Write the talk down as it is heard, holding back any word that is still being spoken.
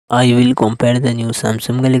I will compare the new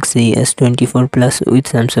Samsung Galaxy S24 Plus with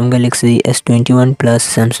Samsung Galaxy S21 Plus.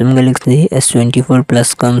 Samsung Galaxy S24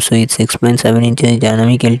 Plus comes with 6.7 inches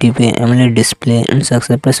dynamic LTP AMOLED display and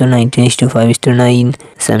success ratio 19:5:9.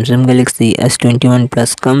 Samsung Galaxy S21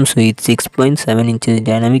 Plus comes with 6.7 inches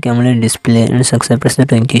dynamic AMOLED display and success ratio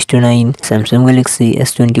 20:9. Samsung Galaxy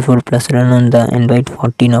S24 Plus run on the Android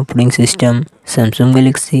 14 operating system. Samsung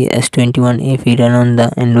Galaxy S21 FE run on the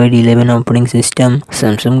Android 11 operating system.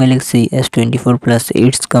 Samsung Galaxy S24 Plus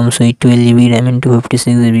it comes with 12GB RAM and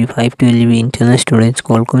 256GB 512GB internal storage,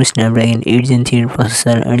 Qualcomm Snapdragon 8 Gen 3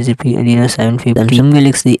 processor, 8GB Adreno 750. Samsung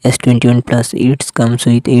Galaxy S21 Plus it comes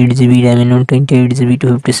with 8GB RAM and 128GB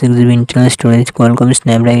 256GB internal storage, Qualcomm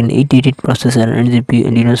Snapdragon 888 processor, 8GB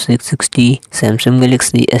Adreno 660. Samsung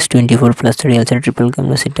Galaxy S24 Plus real set triple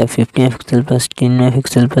camera setup 50MP plus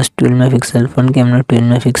 10MP plus 12MP front camera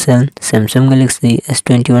 12MP. Samsung Galaxy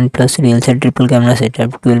S21 Plus real set triple camera setup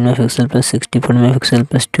 12MP plus 64MP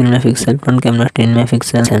plus 12MP front camera 10MP.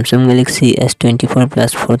 Samsung Galaxy S24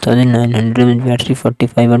 Plus 4900 mAh battery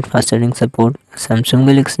 45W fast charging support. Samsung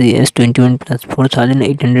Galaxy S21 Plus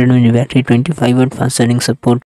 4800 mAh battery 25W fast charging support.